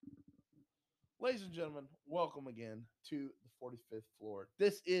Ladies and gentlemen, welcome again to the 45th floor.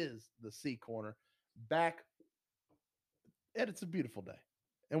 This is the C Corner. Back, and it's a beautiful day.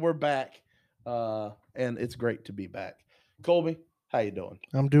 And we're back. And it's great to be back. Colby, how you doing?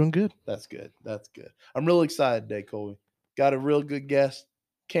 I'm doing good. That's good. That's good. I'm really excited today, Colby. Got a real good guest.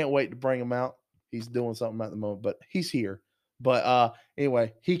 Can't wait to bring him out. He's doing something at the moment, but he's here. But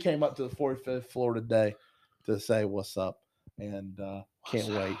anyway, he came up to the 45th floor today to say what's up. And can't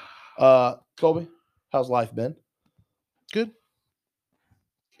wait. Colby, how's life been? Good.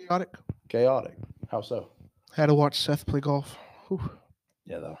 Chaotic. Chaotic. How so? Had to watch Seth play golf. Whew.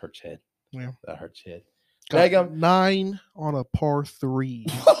 Yeah, that hurts your head. Yeah. That hurts your head. Got Daggum. 9 on a par 3.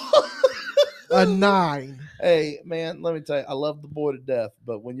 A 9. Hey, man, let me tell you, I love the boy to death,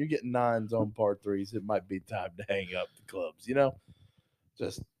 but when you're getting nines on par threes, it might be time to hang up the clubs, you know?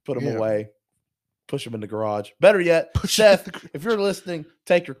 Just put them away, push them in the garage. Better yet, Seth, if you're listening,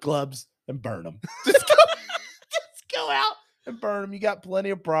 take your clubs and burn them. Just go out and burn them. You got plenty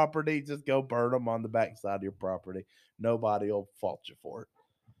of property. Just go burn them on the backside of your property. Nobody will fault you for it.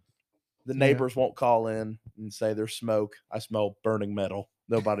 The neighbors won't call in and say there's smoke. I smell burning metal.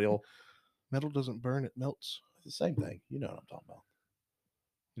 Nobody will. Metal doesn't burn, it melts. It's the same thing. You know what I'm talking about.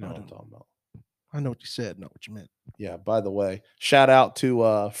 You know what I'm talking about. I know what you said, not what you meant. Yeah, by the way, shout out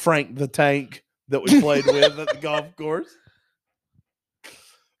to Frank the Tank that we played with at the golf course.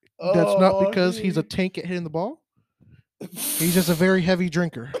 That's not because he's a tank at hitting the ball. He's just a very heavy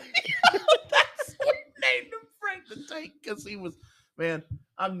drinker. That's what we named him Frank the Tank because he was, man,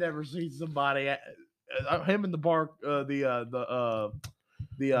 I've never seen somebody, him and the bar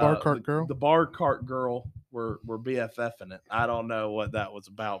cart girl. The bar cart girl were BFFing it. I don't know what that was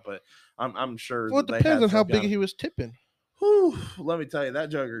about, but I'm sure. Well, it depends on how big he was tipping. Whew, let me tell you, that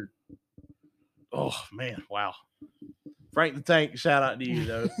jugger. Oh man, wow. Frank the Tank, shout out to you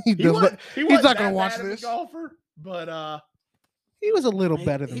though. He's not gonna watch this golfer, but he was a little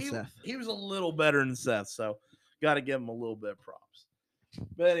better than Seth. He was a little better than Seth, so got to give him a little bit of props.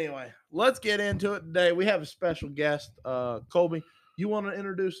 But anyway, let's get into it today. We have a special guest, Colby. You want to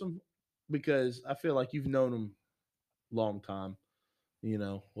introduce him because I feel like you've known him a long time. You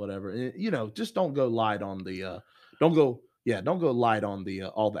know, whatever. You know, just don't go light on the. Don't go light on the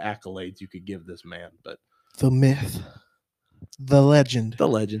all the accolades you could give this man. But the myth, the legend.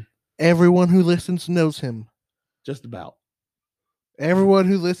 Everyone who listens knows him. Just about. Everyone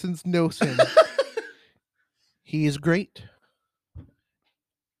who listens knows him. He is great.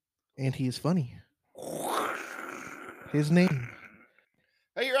 And he is funny. His name.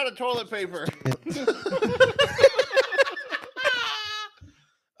 Hey, you're out of toilet paper.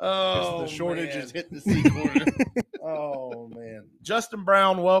 Oh, the shortage has hit the C Corner. Oh, man. Justin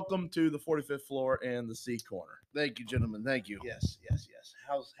Brown, welcome to the 45th floor and the C Corner. Thank you, gentlemen. Thank you. Yes.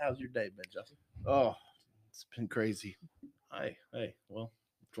 How's your day been, Justin? Oh, it's been crazy. Hey, well,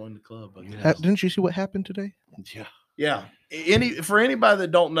 join the club. Didn't you see what happened today? Yeah. For anybody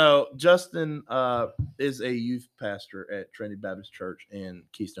that don't know, Justin is a youth pastor at Trinity Baptist Church in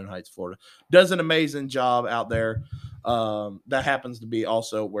Keystone Heights, Florida. Does an amazing job out there. That happens to be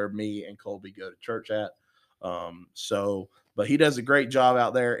also where me and Colby go to church at. But he does a great job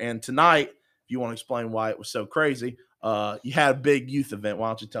out there. And tonight, if you want to explain why it was so crazy, you had a big youth event. Why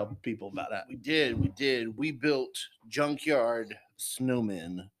don't you tell people about that? We did. We built junkyard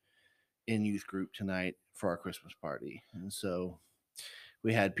snowmen in youth group tonight for our Christmas party. And so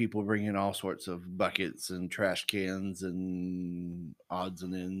we had people bring in all sorts of buckets and trash cans and odds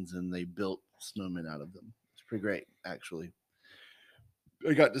and ends, and they built snowmen out of them. It's pretty great, actually.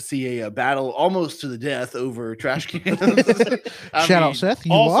 I got to see a battle almost to the death over trash cans. Shout out Seth.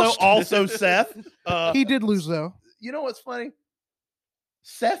 You lost. Also Seth. He did lose, though. You know what's funny?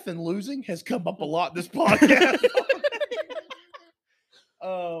 Seth and losing has come up a lot this podcast.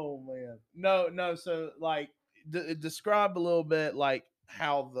 Oh man, no. So like, describe a little bit like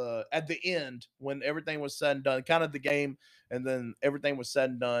how at the end when everything was said and done, kind of the game, and then everything was said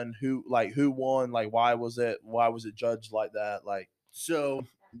and done. Who won? Like, why was it judged like that? Like, so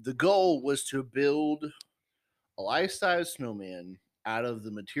the goal was to build a life-size snowman out of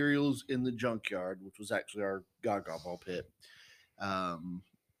the materials in the junkyard, which was actually our Gaga ball pit,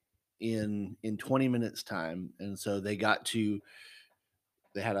 in 20 minutes time, and so they had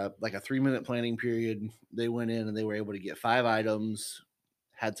a 3-minute planning period. They went in and they were able to get 5 items,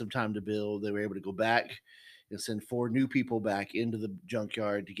 had some time to build. They were able to go back and send 4 new people back into the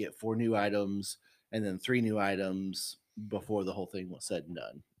junkyard to get 4 new items and then 3 new items before the whole thing was said and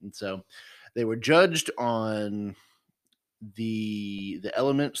done. And so they were judged on the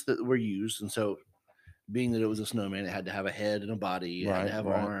elements that were used. And so being that it was a snowman, it had to have a head and a body, it had to have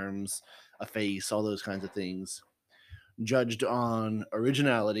arms, a face, all those kinds of things. Judged on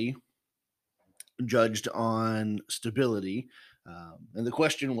originality, judged on stability. And the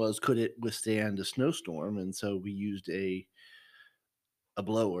question was, could it withstand a snowstorm? And so we used a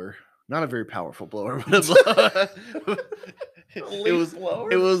blower, not a very powerful blower, but it was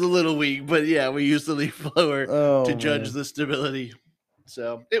a little weak, but yeah, we used the leaf blower to judge the stability.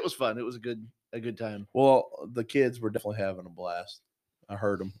 So it was fun. It was a good time. Well, the kids were definitely having a blast. I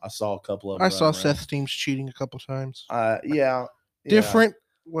heard them. I saw a couple of them. I saw Seth's teams cheating a couple times. Yeah. Different,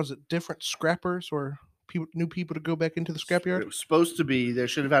 was it different scrappers or new people to go back into the scrapyard? It was supposed to be. There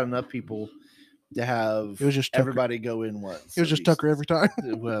should have had enough people to have it was just everybody go in once. It was just Tucker every time.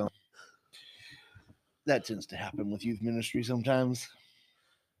 Well, that tends to happen with youth ministry sometimes.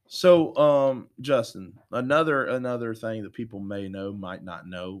 So, Justin, another thing that people may know, might not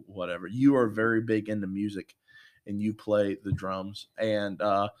know, whatever. You are very big into music, and you play the drums. And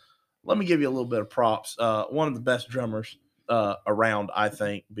let me give you a little bit of props. One of the best drummers around, I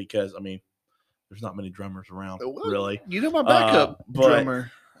think, because I mean, there's not many drummers around, really. You know, my backup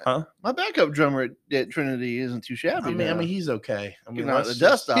drummer. Huh? My backup drummer at Trinity isn't too shabby. I mean, he's okay. I mean, the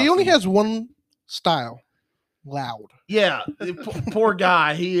dust off. He only has one style. Loud. Yeah, poor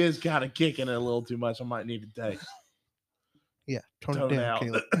guy. He is kind of kicking it a little too much. I might need to take. Yeah, tone it down,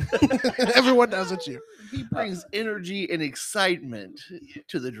 Caleb. Everyone does it. He brings energy and excitement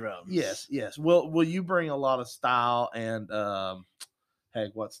to the drums. Yes. Will you bring a lot of style and heck,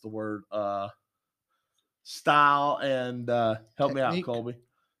 what's the word? Style and help me out, Colby.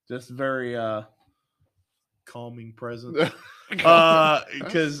 Just very calming presence.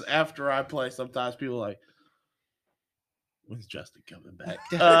 Because after I play, sometimes people are like, when's Justin coming back?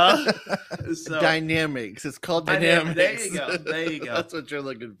 So, dynamics. It's called dynamics. There you go. That's what you're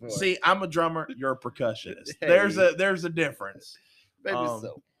looking for. See, I'm a drummer. You're a percussionist. Hey. There's a difference. Maybe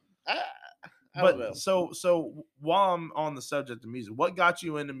so. I but don't know. So while I'm on the subject of music, what got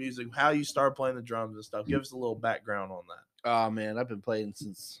you into music? How you started playing the drums and stuff? Give us a little background on that. Oh man, I've been playing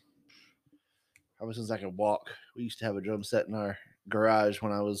since I could walk. We used to have a drum set in our garage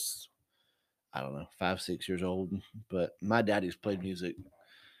when I was, I don't know, 5-6 years old. But my daddy's played music.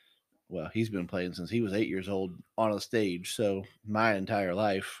 Well, he's been playing since he was 8 years old on a stage. So my entire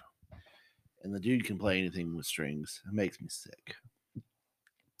life. And the dude can play anything with strings. It makes me sick.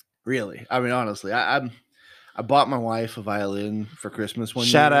 Really. I mean, honestly, I bought my wife a violin for Christmas one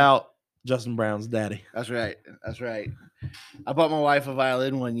year. Shout out Justin Brown's daddy. That's right. I bought my wife a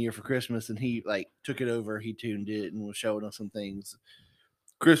violin one year for Christmas, and he took it over. He tuned it and was showing us some things.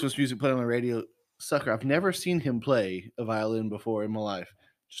 Christmas music playing on the radio. Sucker, I've never seen him play a violin before in my life.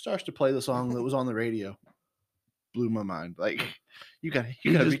 Just starts to play the song that was on the radio. Blew my mind. You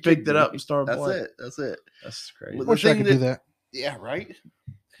just picked it up and started playing. That's it. That's crazy. Wish I could do that. Yeah, right?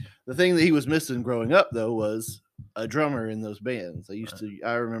 The thing that he was missing growing up, though, was a drummer in those bands.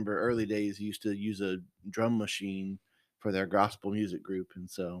 I remember early days, he used to use a drum machine for their gospel music group. And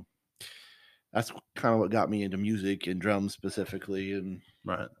so that's kind of what got me into music and drums specifically. And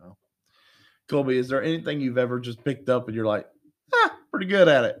right. Colby, is there anything you've ever just picked up and you're like, pretty good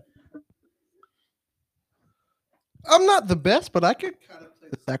at it? I'm not the best, but I could kind of play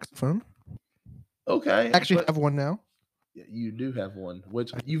the saxophone. Okay. I actually have one now. Yeah, you do have one,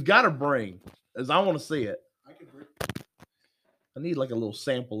 which you've got to bring, as I want to see it. I need like a little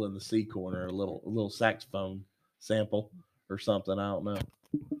sample in the C corner, a little saxophone sample or something. I don't know.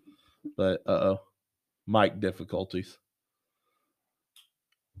 But mic difficulties.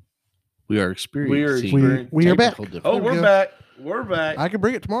 We are experiencing. We are back. Oh, we're back. We're back. I can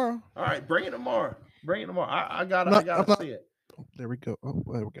bring it tomorrow. All right, bring it tomorrow. I gotta see it. There we go. Oh,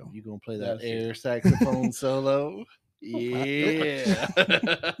 there we go. You gonna play that air saxophone solo? Yeah.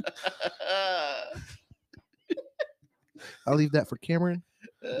 I'll leave that for Cameron.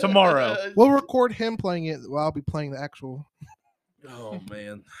 Tomorrow. We'll record him playing it while I'll be playing the actual. Oh,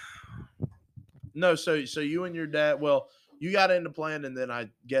 man. No, so you and your dad, well, you got into playing, and then I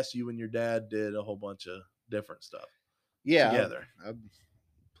guess you and your dad did a whole bunch of different stuff. Yeah. Together. I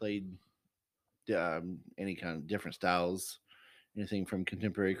played any kind of different styles, anything from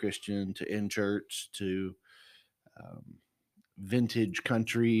contemporary Christian to in church to vintage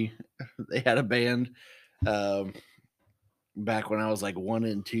country. They had a band back when I was like 1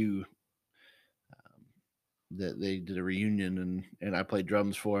 and 2 that they did a reunion, and I played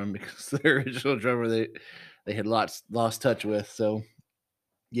drums for them because their original drummer they had lost touch with. So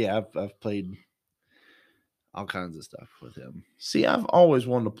yeah, I've played all kinds of stuff with him. See, I've always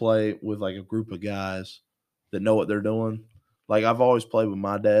wanted to play with like a group of guys that know what they're doing. Like I've always played with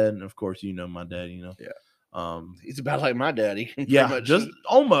my dad, and of course, my dad. Yeah. He's about like my daddy. Yeah, much. just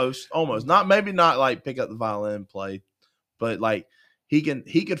almost. Not maybe not like pick up the violin, play, but like he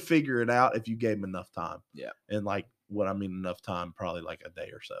could figure it out if you gave him enough time. Yeah, and like what I mean enough time, probably like a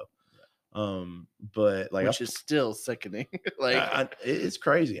day or so. But like which is still sickening. Like it's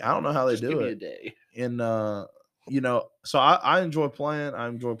crazy. I don't know how they do it. A day. And so I enjoy playing. I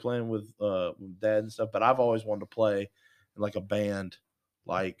enjoy playing with dad and stuff. But I've always wanted to play in like a band.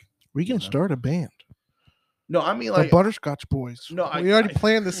 Like we can start a band. No, I mean like the Butterscotch Boys. No, we already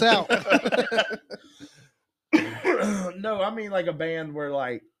planned this out. No, I mean like a band where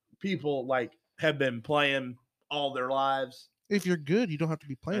like people like have been playing all their lives. If you're good, you don't have to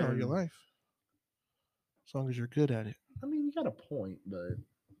be playing all your life. As long as you're good at it. I mean, you got a point, but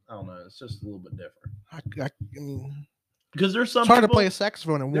I don't know. It's just a little bit different. I mean, because there's some. It's hard to play a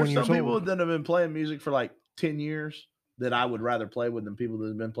saxophone at 1 year old. There's some people that have been playing music for like 10 years that I would rather play with than people that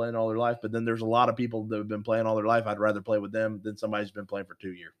have been playing all their life. But then there's a lot of people that have been playing all their life. I'd rather play with them than somebody who's been playing for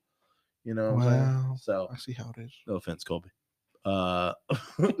 2 years. You know what I'm saying? So I see how it is. No offense, Colby. But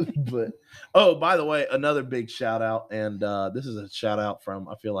by the way, another big shout out, and this is a shout out from,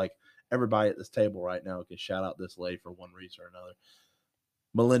 I feel like everybody at this table right now can shout out this lady for one reason or another.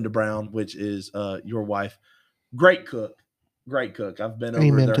 Melinda Brown, which is your wife. Great cook. I've been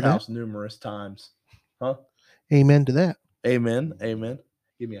over to their house numerous times. Huh? Amen to that. Amen.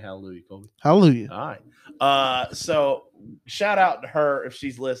 Give me a hallelujah, Colby. Hallelujah. All right. So shout out to her if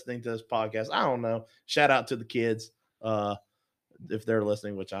she's listening to this podcast. I don't know. Shout out to the kids if they're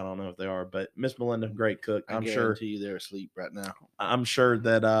listening, which I don't know if they are. But Miss Melinda, great cook. I'm sure they're asleep right now. I'm sure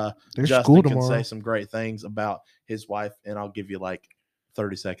that Justin can say some great things about his wife, and I'll give you like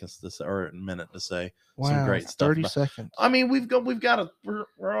 30 seconds to say, or a minute to say some great stuff. 30 seconds. I mean,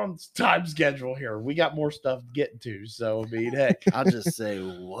 we're on time schedule here. We got more stuff to get to. So, I mean, heck, I'll just say,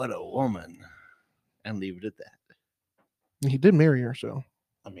 what a woman, and leave it at that. He did marry her, so.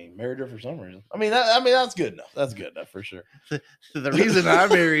 I mean, married her for some reason. I mean, that's good enough. That's good enough for sure. The reason I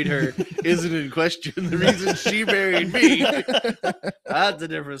married her isn't in question. The reason she married me, that's a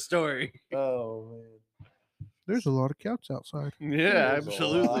different story. Oh man. There's a lot of cats outside. Yeah,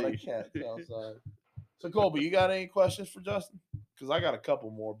 absolutely. A lot of cats outside. So, Colby, you got any questions for Justin? Because I got a couple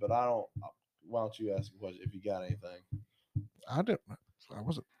more, but I don't. Why don't you ask a question if you got anything? I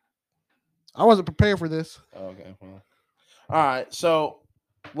wasn't prepared for this. Okay. Well. All right. So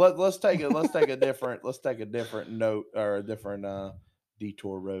let's take a different note or a different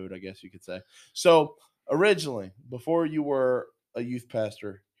detour road, I guess you could say. So originally, before you were a youth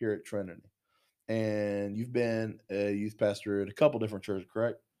pastor here at Trinity. And you've been a youth pastor at a couple different churches,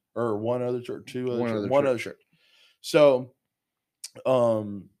 correct? Or one other church, one other church. So,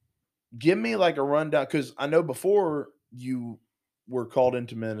 give me like a rundown, because I know before you were called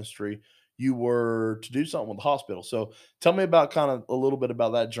into ministry, you were to do something with the hospital. So, tell me about kind of a little bit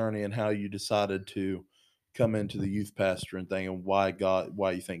about that journey and how you decided to come into the youth pastor and thing, and why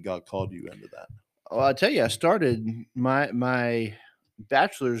you think God called you into that. Well, I'll tell you, I started my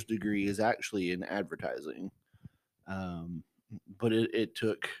bachelor's degree is actually in advertising, but it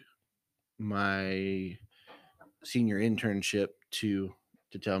took my senior internship to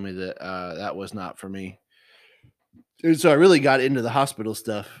tell me that that was not for me. And so I really got into the hospital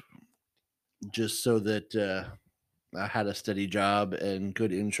stuff just so that I had a steady job and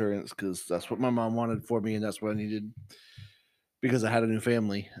good insurance, because that's what my mom wanted for me, and that's what I needed because I had a new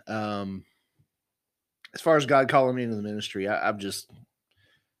family. As far as God calling me into the ministry,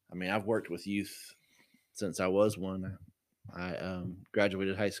 I've worked with youth since I was one. I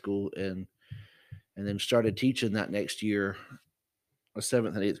graduated high school and then started teaching that next year, a 7th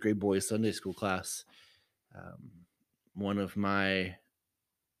and 8th grade boys Sunday school class. One of the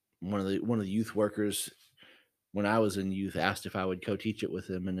youth workers when I was in youth asked if I would co-teach it with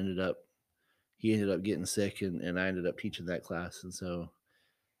him, and he ended up getting sick, and I ended up teaching that class. And so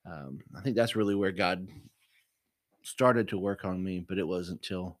I think that's really where God started to work on me, but it wasn't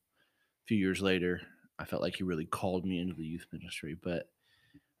until a few years later I felt like he really called me into the youth ministry. But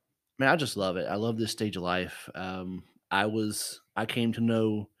man, I just love it. I love this stage of life. I came to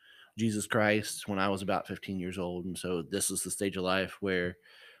know Jesus Christ when I was about 15 years old, and so this is the stage of life where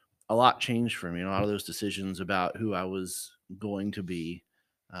a lot changed for me. And a lot of those decisions about who I was going to be,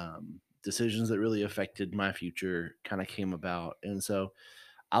 decisions that really affected my future, kind of came about. And so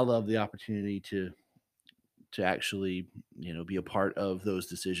I love the opportunity to actually, be a part of those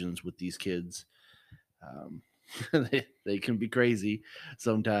decisions with these kids. They can be crazy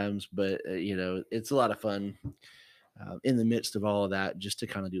sometimes, but it's a lot of fun in the midst of all of that, just to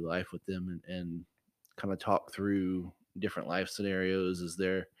kind of do life with them and kind of talk through different life scenarios as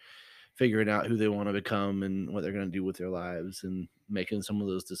they're figuring out who they want to become and what they're going to do with their lives and making some of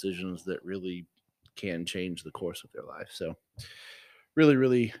those decisions that really can change the course of their life. So really,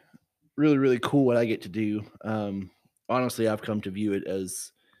 really, really, really cool what I get to do. Honestly, I've come to view it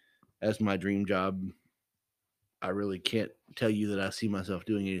as my dream job. I really can't tell you that I see myself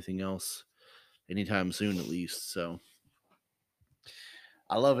doing anything else anytime soon, at least. So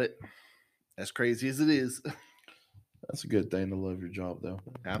I love it. As crazy as it is. That's a good thing to love your job, though.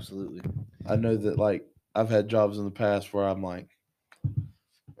 Absolutely. I know that, like, I've had jobs in the past where I'm like,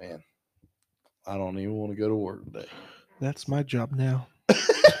 man, I don't even want to go to work today. That's my job now.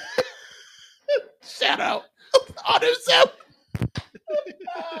 Shout out on himself.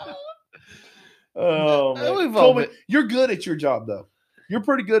 Oh, man. Colby, you're good at your job, though. You're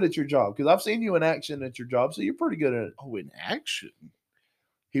pretty good at your job because I've seen you in action at your job, so you're pretty good at it. Oh, in action?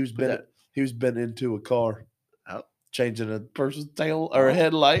 He was been into a car, changing a person's tail or a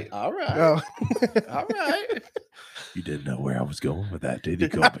headlight. All right. All right. You didn't know where I was going with that, did you,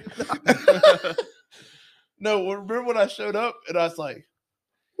 Colby? No, remember when I showed up and I was like,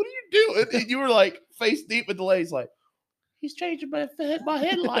 what are you doing? And you were like face deep in the lanes, like, he's changing my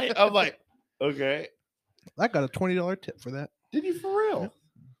headlight. I'm like, okay. I got a $20 tip for that. Did you for real? Yep.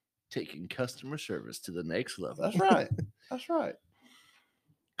 Taking customer service to the next level. That's right. That's right.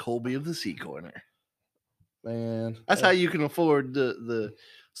 Colby of the Sea Corner. Man. That's how you can afford the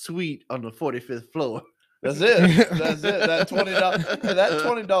suite on the 45th floor. That's it. That's it. That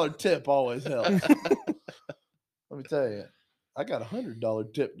 $20 tip always helps. Let me tell you, I got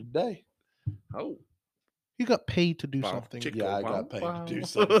 $100 tip today. Oh. You got paid to do something. Yeah, I got paid to do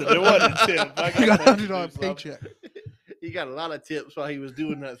something. It wasn't a tip. You got $100 paycheck. He got a lot of tips while he was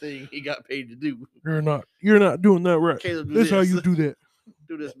doing that thing he got paid to do. You're not doing that right. Caleb, That's how you do that.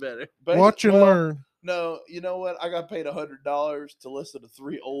 Do this better. Watch and learn. No, you know what? I got paid $100 to listen to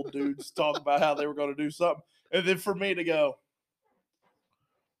three old dudes talk about how they were going to do something, and then for me to go,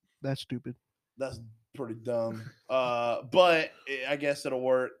 that's stupid. That's pretty dumb. But I guess it'll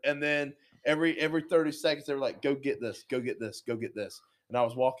work. And then every 30 seconds they were like, "Go get this, go get this, go get this," and I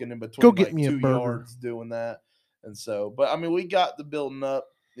was walking in between go get like me 2 a burger. yards doing that. And so, but I mean, we got the building up.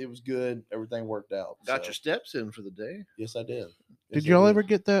 It was good. Everything worked out. Got your steps in for the day. Yes, I did. Did y'all ever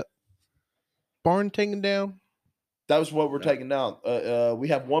get that barn taken down? That was what we're taking down. We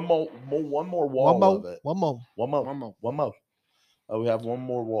have one more wall of it. One more. We have one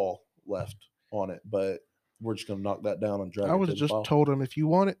more wall left on it, but we're just gonna knock that down and drag it. I was just told them, if you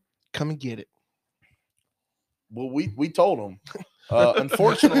want it, come and get it. Well, we told him.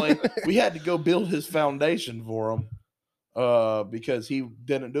 Unfortunately, we had to go build his foundation for him because he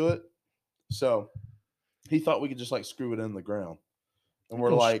didn't do it. So he thought we could just like screw it in the ground. And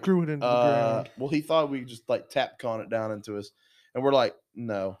we're like, screw it into the ground. Well, he thought we could just like tap con it down into us. And we're like,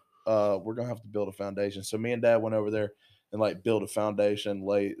 no, we're going to have to build a foundation. So me and Dad went over there and like build a foundation,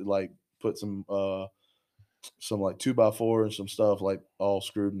 put some like 2x4 and some stuff like all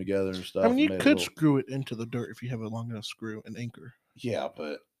screwed together and stuff. I mean, you could screw it into the dirt if you have a long enough screw and anchor. Yeah,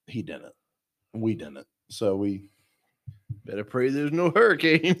 but he didn't. We didn't. So we better pray there's no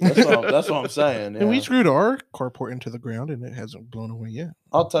hurricane. That's what I'm saying. Yeah. And we screwed our carport into the ground and it hasn't blown away yet.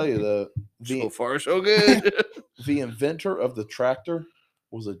 I'll tell you though, so far so good. The inventor of the tractor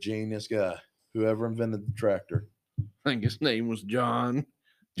was a genius guy. Whoever invented the tractor. I think his name was John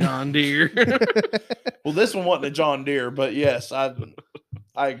Deere. Well, this one wasn't a John Deere, but yes, I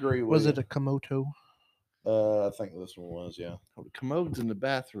agree with Was you. it a Komodo? I think this one was, yeah. Oh, the commode's in the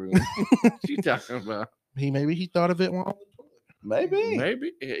bathroom. What you talking about? Maybe he thought of it while. Maybe.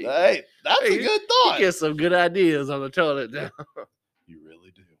 Hey, that's a good thought. You get some good ideas on the toilet now. You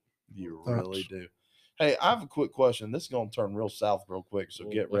really do. You really do. Hey, I have a quick question. This is going to turn real south real quick, so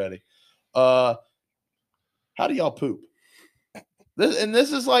get ready. How do y'all poop?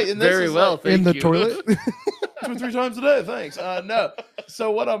 This is like very well. Like, in the toilet 2 or 3 times a day. Thanks. No. So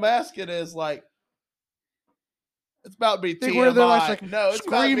what I'm asking is like, it's about to be TMI. Where they're like no, it's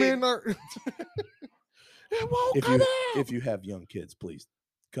screaming. If you have young kids, please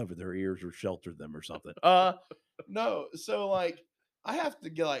cover their ears or shelter them or something. No. So like, I have to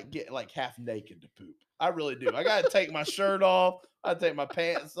get half naked to poop. I really do. I got to take my shirt off. I take my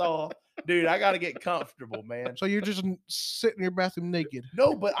pants off. Dude, I got to get comfortable, man. So you're just sitting in your bathroom naked?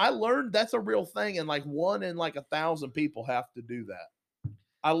 No, but I learned that's a real thing, and like 1 in 1,000 people have to do that.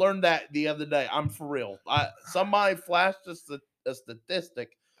 I learned that the other day. I'm for real. Somebody flashed us a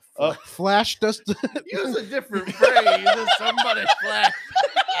statistic. Flashed us. Use a different phrase than somebody flashed.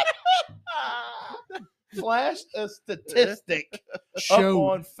 Flashed a statistic up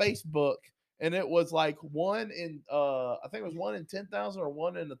on Facebook, and it was like one in I think it was 1 in 10,000 or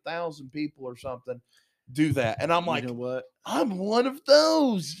 1 in 1,000 people or something do that. And I'm like, you know what? I'm one of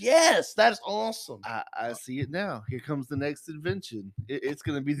those. Yes, that's awesome. I see it now. Here comes the next invention. It's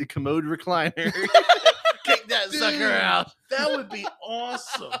going to be the commode recliner. Kick that sucker out. That would be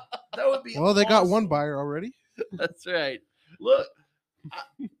awesome. That would be Well, they got one awesome. buyer already. That's right. Look,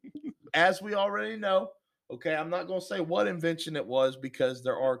 as we already know, okay, I'm not going to say what invention it was because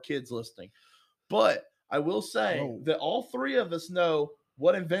there are kids listening. But I will say that all three of us know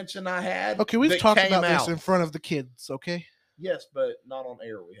what invention I had. Okay, we've talked about this in front of the kids, okay? Yes, but not on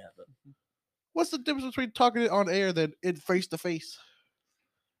air. We haven't. What's the difference between talking it on air than it face to face?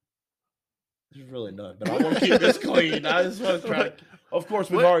 There's really none, but I want to keep this clean. I just want to try to. Of course,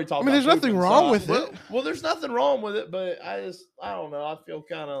 we've already talked. I mean, there's nothing wrong with it. Well, there's nothing wrong with it, but I don't know. I feel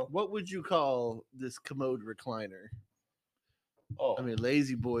kind of. What would you call this commode recliner? Oh, I mean,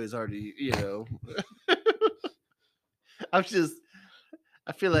 Lazy Boy is already,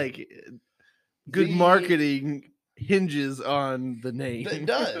 I feel like good marketing hinges on the name. It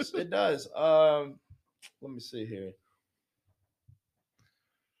does. It does. Let me see here.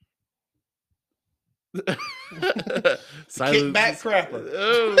 Kickback crapper.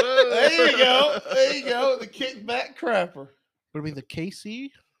 Oh, there you go. There you go. The kickback crapper. Would it be the KC?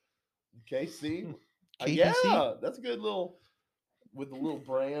 KC. KPC? Yeah, that's a good little with the little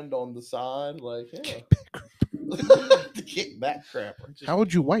brand on the side. Like, yeah. The kickback crapper. How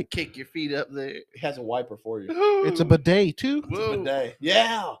would you wipe? Kick your feet up there. It has a wiper for you. It's a bidet too. It's a bidet.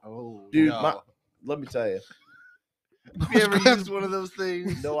 Yeah. Oh, Dude, no. let me tell you. Have you ever used one of those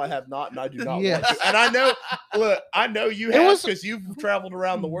things? No, I have not, and I do not Yes. want to. And I know, look, I know you have because you've traveled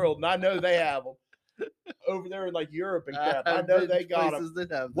around the world, and I know they have them over there in like Europe and crap. I know they got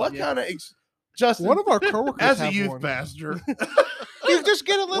them. What kind of Justin? One of our coworkers as a have youth one. pastor, You just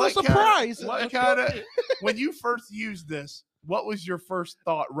get a little surprise. What kind of when you first used this? What was your first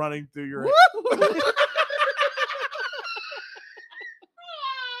thought running through your head?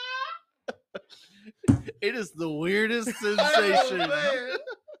 It is the weirdest sensation. Oh,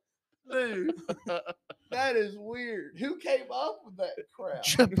 dude, that is weird. Who came up with that crap?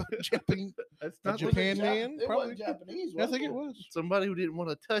 Japan, That's a not Japan It man, It probably. wasn't Japanese. I think it was. somebody who didn't want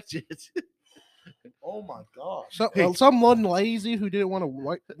to touch it. Oh my gosh. So, someone lazy who didn't want to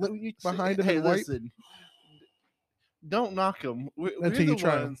wipe behind him Hey, and wipe. listen. Don't knock them. We're Until you the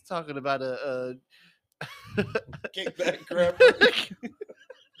try 'em. ones talking about a Kickback crapper.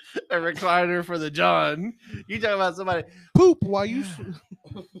 a recliner for the John. You talking about somebody? Poop while you.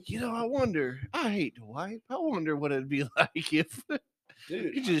 I wonder. I hate to wipe. I wonder what it'd be like if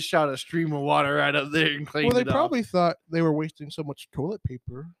Dude, you just shot a stream of water right up there and cleaned Well, they it off. probably thought they were wasting so much toilet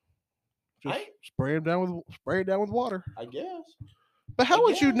paper. Just I spray it down with water. guess. But how I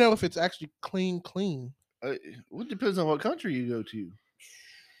would you guess. know if it's actually clean? It depends on what country you go to.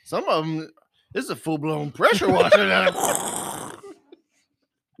 Some of them, it's a full blown pressure washer.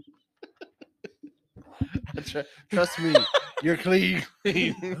 Trust me, you're clean.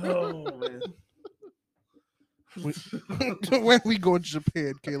 Oh man. When we go to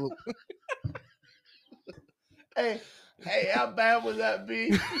Japan, Caleb. Hey, how bad would that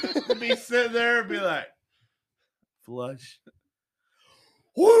be to be sitting there and be like, flush,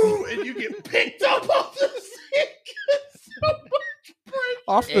 woo, and you get picked up off the sink? So much pressure.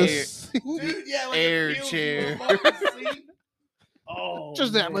 Off the Air. sink. Dude, yeah, like Air it feels chair. you above the seat. Oh,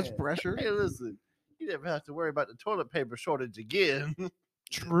 Just that man. much pressure. Hey, listen, you never have to worry about the toilet paper shortage again.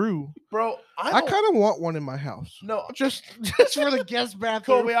 True. Bro, I kind of want one in my house. no. Just for the guest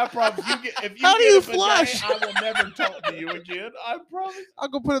bathroom. Colby, I promise if you How do get you a bidet, flush? I will never talk to you again. I promise. I'll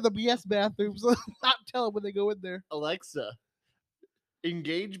go put it in the BS bathroom so not tell them when they go in there. Alexa,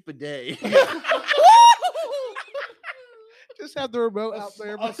 engage bidet. Just have the remote out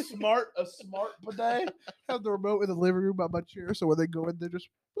there. A smart bidet. Have the remote in the living room by my chair so when they go in there, just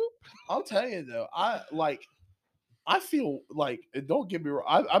boop. I'll tell you though, I feel like, don't get me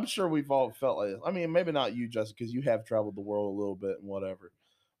wrong, I'm sure we've all felt like this. I mean, maybe not you, Justin, because you have traveled the world a little bit and whatever.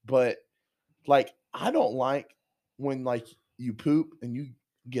 But like, I don't like when like you poop and you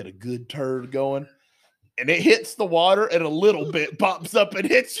get a good turd going and it hits the water and a little bit pops up and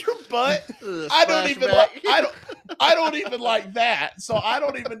hits your butt. I don't even like that. So I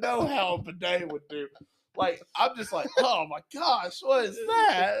don't even know how a bidet would do. Like, I'm just like, oh my gosh, what is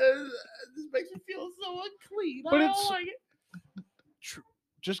that? This makes me feel so unclean. But I it's- don't like it.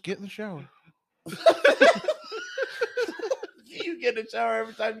 Just get in the shower. You get in the shower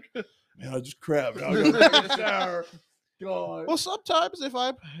every time. Man, I just crap. I gotta take a shower. God. Well, sometimes if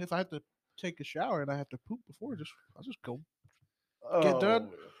I have to take a shower and I have to poop before, I'll just go get done.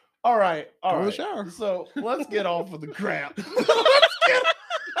 All right. Go to the shower. So let's get off of the crap.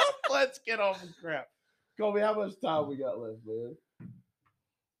 let's get off the crap. Colby, how much time we got left, man?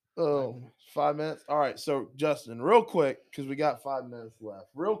 Oh, 5 minutes. All right. So Justin, real quick, because we got 5 minutes left.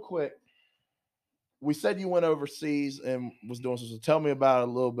 Real quick. We said you went overseas and was doing so. So tell me about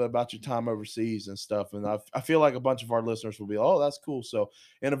a little bit about your time overseas and stuff. And I feel like a bunch of our listeners will be, oh, that's cool. So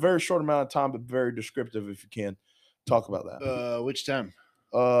in a very short amount of time, but very descriptive, if you can, talk about that. Which time?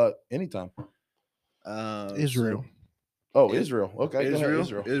 Anytime. Israel. Israel. Okay, Israel. go ahead,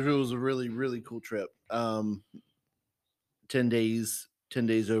 Israel. Israel was a really, really cool trip. 10 days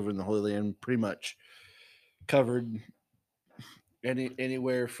over in the Holy Land, pretty much covered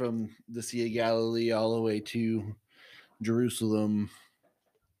anywhere from the Sea of Galilee all the way to Jerusalem,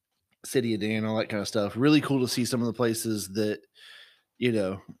 City of Dan, all that kind of stuff. Really cool to see some of the places that,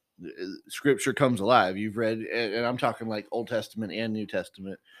 Scripture comes alive. You've read, and I'm talking like Old Testament and New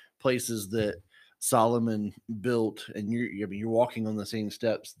Testament, places that Solomon built, and you're walking on the same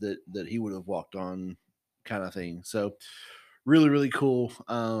steps that he would have walked on, kind of thing. So really, really cool.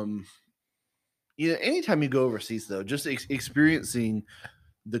 Anytime you go overseas, though, just experiencing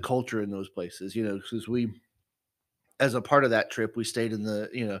the culture in those places, because we, as a part of that trip, we stayed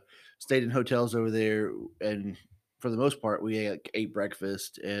in hotels over there, and for the most part, we ate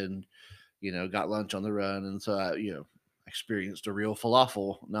breakfast and got lunch on the run, and so I experienced a real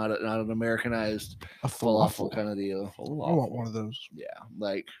falafel, not an Americanized falafel kind of deal. I want one of those. Yeah,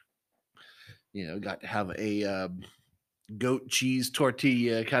 got to have a goat cheese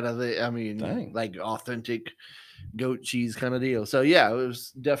tortilla kind of thing. I mean, Dang. like authentic goat cheese kind of deal. So yeah, it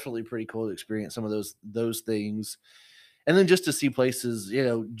was definitely pretty cool to experience some of those things, and then just to see places,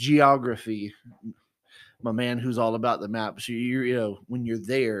 geography. My man, who's all about the map. So when you're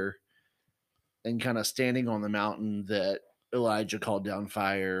there and kind of standing on the mountain that Elijah called down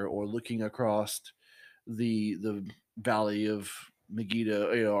fire, or looking across the valley of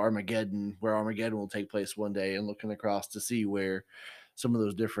Megiddo, Armageddon, where Armageddon will take place one day, and looking across to see where some of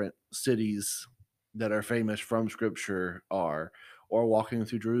those different cities that are famous from Scripture are, or walking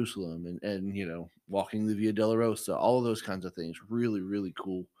through Jerusalem and walking the Via Dolorosa, all of those kinds of things. Really, really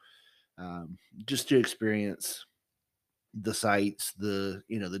cool. Just to experience the sights, the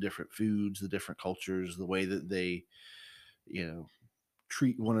different foods, the different cultures, the way that they,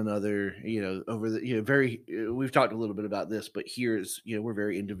 treat one another, over the, very, we've talked a little bit about this, but here's, we're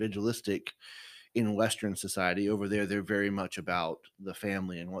very individualistic in Western society. Over there, they're very much about the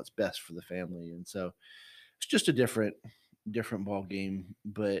family and what's best for the family. And so it's just a different ball game,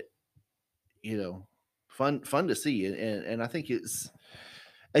 but, fun to see. And I think it's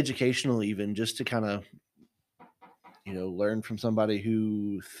educational, even just to kind of, learn from somebody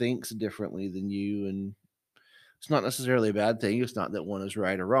who thinks differently than you. And it's not necessarily a bad thing. It's not that one is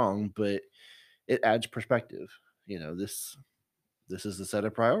right or wrong, but it adds perspective. This is the set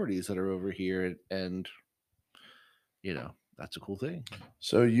of priorities that are over here, and that's a cool thing.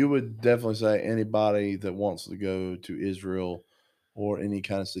 So you would definitely say anybody that wants to go to Israel, or any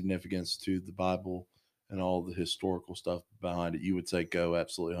kind of significance to the Bible and all the historical stuff behind it, you would say go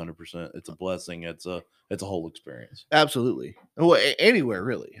absolutely 100%. It's a blessing. It's a whole experience. Absolutely. Well, anywhere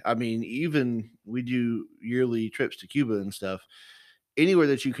really. I mean, even we do yearly trips to Cuba and stuff. Anywhere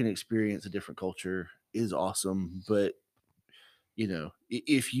that you can experience a different culture is awesome. But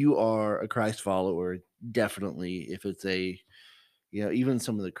if you are a Christ follower, definitely. If it's even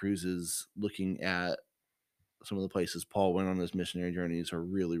some of the cruises, looking at some of the places Paul went on his missionary journeys, are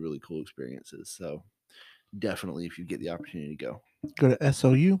really, really cool experiences. So definitely, if you get the opportunity to go to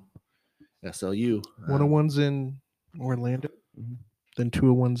SLU. One of one's in Orlando, then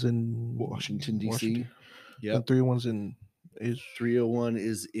 201's in Washington D.C. Yeah, 301's in 301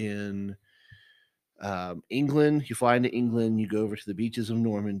 is in England. You fly into England, you go over to the beaches of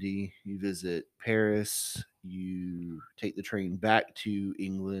Normandy, you visit Paris, you take the train back to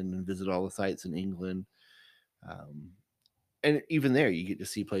England and visit all the sites in England. And even there, you get to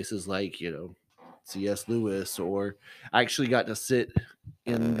see places like, C.S. Lewis, or I actually got to sit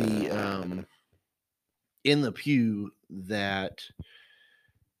in the pew that,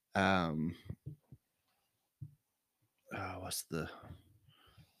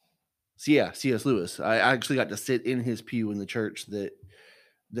 C.S. Lewis. I actually got to sit in his pew in the church that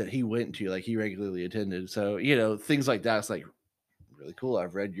he went to, like he regularly attended. So, things like that. It's like really cool.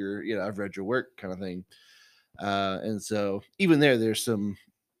 I've read your work, kind of thing. And so even there's some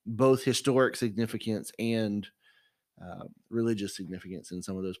both historic significance and religious significance in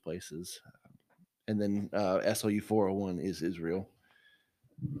some of those places. And then SLU 401 is Israel.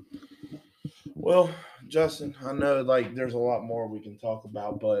 Well, Justin, I know like there's a lot more we can talk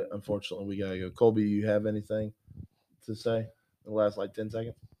about, but unfortunately we gotta go. Colby, you have anything to say in the last like 10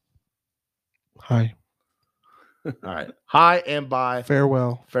 seconds? Hi. All right. Hi and bye.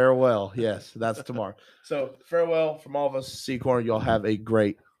 Farewell. Farewell. Yes, that's tomorrow. So farewell from all of us. See you, corner. Y'all have a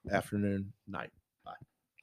great afternoon, night.